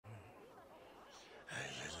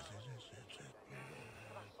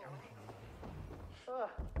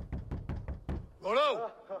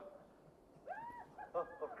Rollo!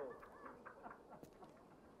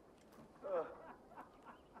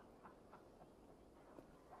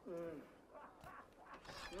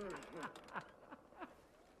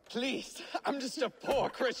 Please, I'm just a poor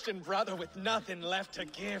Christian brother with nothing left to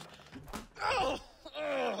give.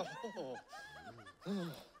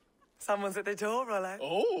 Someone's at the door, Rollo.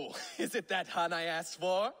 Oh, is it that hun I asked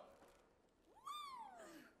for?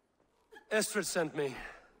 Estrid sent me.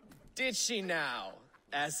 Did she now?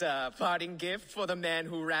 As a parting gift for the man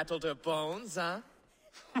who rattled her bones, huh?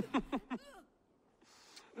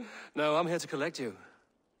 No, I'm here to collect you.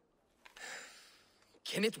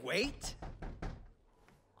 Can it wait?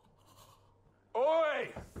 Oi!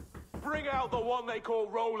 Bring out the one they call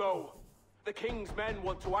Rollo. The king's men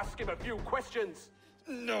want to ask him a few questions.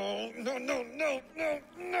 No.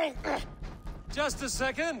 Just a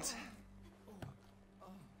second.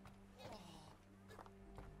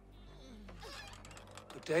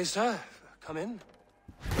 Good day, sir. Come in.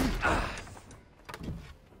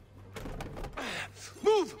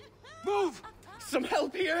 Move! Move! Some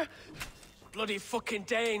help here? Bloody fucking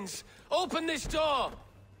Danes! Open this door!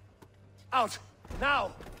 Out!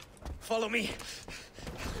 Now! Follow me.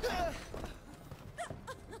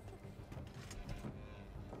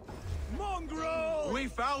 Mongrel! We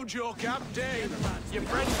found your captain! Your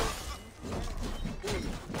friend...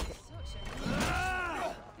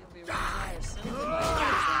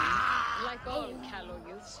 Like all callow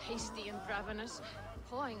youths, hasty and ravenous,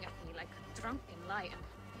 pawing at me like a drunken lion.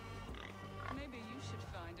 Maybe you should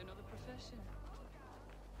find another profession.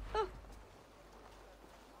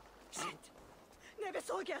 Shit! Nej, vi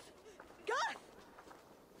såg Garth!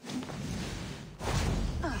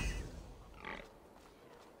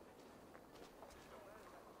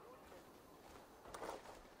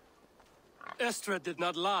 Estrid did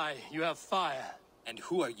not lie. You have fire. And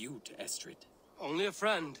who are you to Estrid? Only a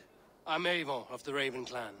friend. I'm Avon of the Raven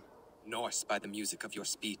clan. Norse by the music of your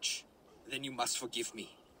speech. Then you must forgive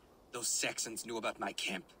me. Those Saxons knew about my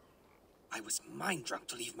camp. I was mind-drunk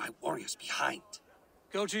to leave my warriors behind.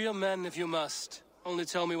 Go to your men if you must. Only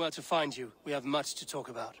tell me where to find you. We have much to talk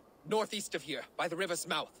about. Northeast of here, by the river's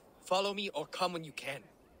mouth. Follow me or come when you can.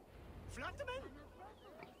 Flatterman!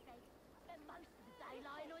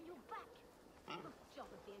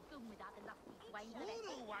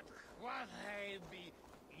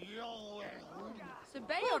 Så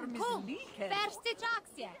beger de kom, värste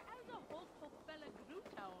tjaxie.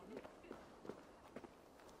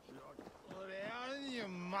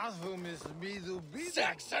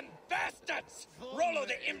 Saxon bastards! Rollo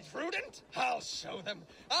the imprudent? I'll show them.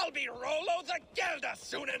 I'll be Rollo the Gelder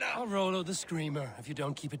soon enough! I'll Rollo the Screamer if you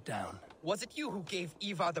don't keep it down. Was it you who gave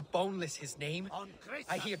Ivar the Boneless his name?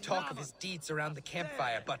 I hear talk of his deeds around the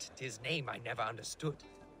campfire, but his name I never understood.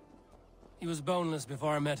 He was boneless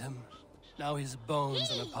before I met him. Now he's bones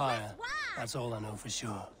on a pyre. That's all I know for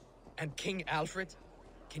sure. And King Alfred?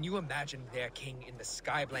 Can you imagine their king in the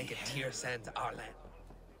sky blanket Tyr sends our land?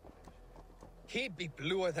 He'd be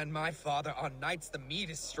bluer than my father on nights the meat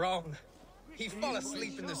is strong. He'd fall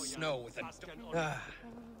asleep in the snow with a...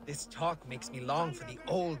 This talk makes me long for the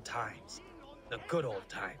old times. The good old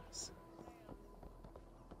times.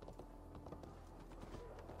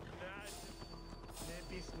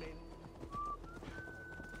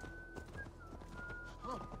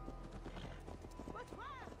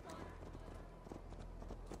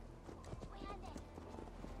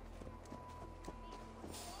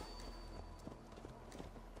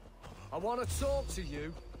 I want to talk to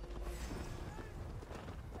you.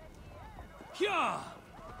 Yeah!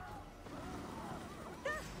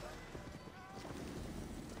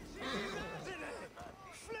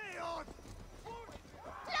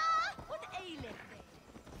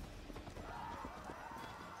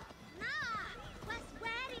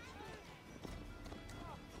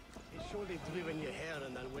 Surely driven your hair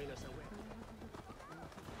and then win us away.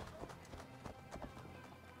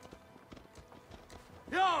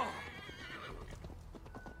 Yo!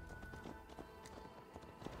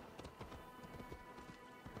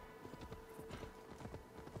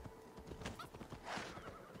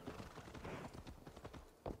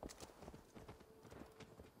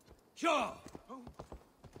 Sure!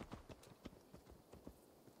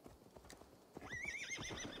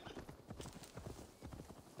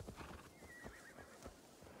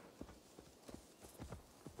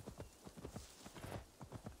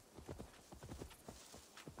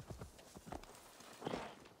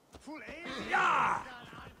 Ja!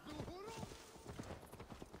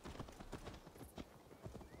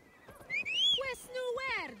 Wes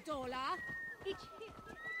nowhere, Dola.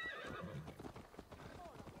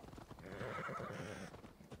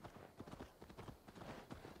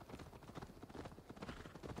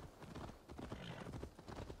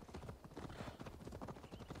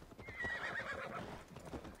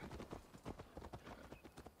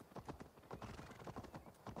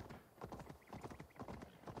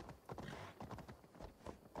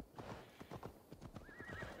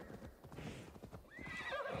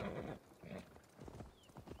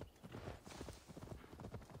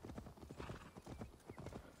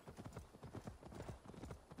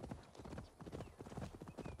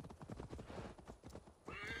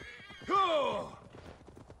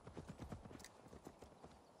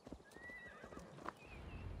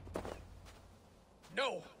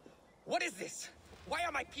 No! What is this? Why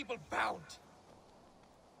are my people bound?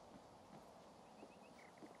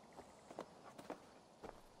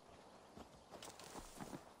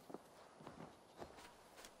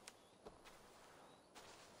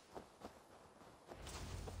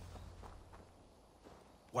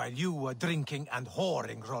 While you were drinking and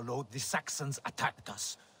whoring, Rollo, the Saxons attacked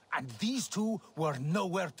us. And these two were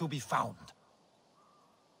nowhere to be found.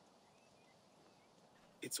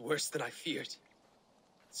 It's worse than I feared.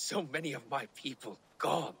 So many of my people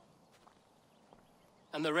gone.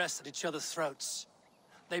 And the rest at each other's throats.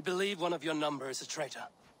 They believe one of your number is a traitor.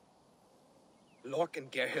 Lork and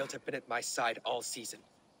Gerhild have been at my side all season.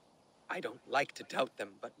 I don't like to doubt them,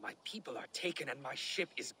 but my people are taken and my ship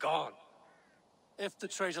is gone. If the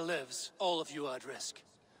traitor lives, all of you are at risk.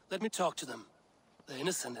 Let me talk to them. The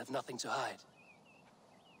innocent have nothing to hide.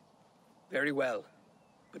 Very well.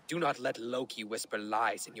 But do not let Loki whisper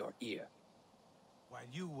lies in your ear. While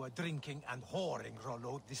you were drinking and whoring,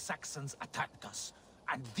 Rollo, the Saxons attacked us.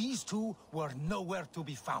 And these two were nowhere to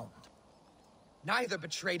be found. Neither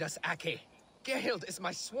betrayed us, Ake. Gerhild is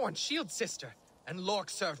my sworn shield sister, and Lork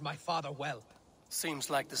served my father well. Seems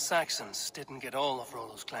like the Saxons didn't get all of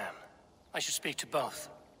Rollo's clan. I should speak to both,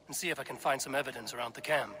 and see if I can find some evidence around the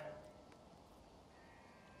camp.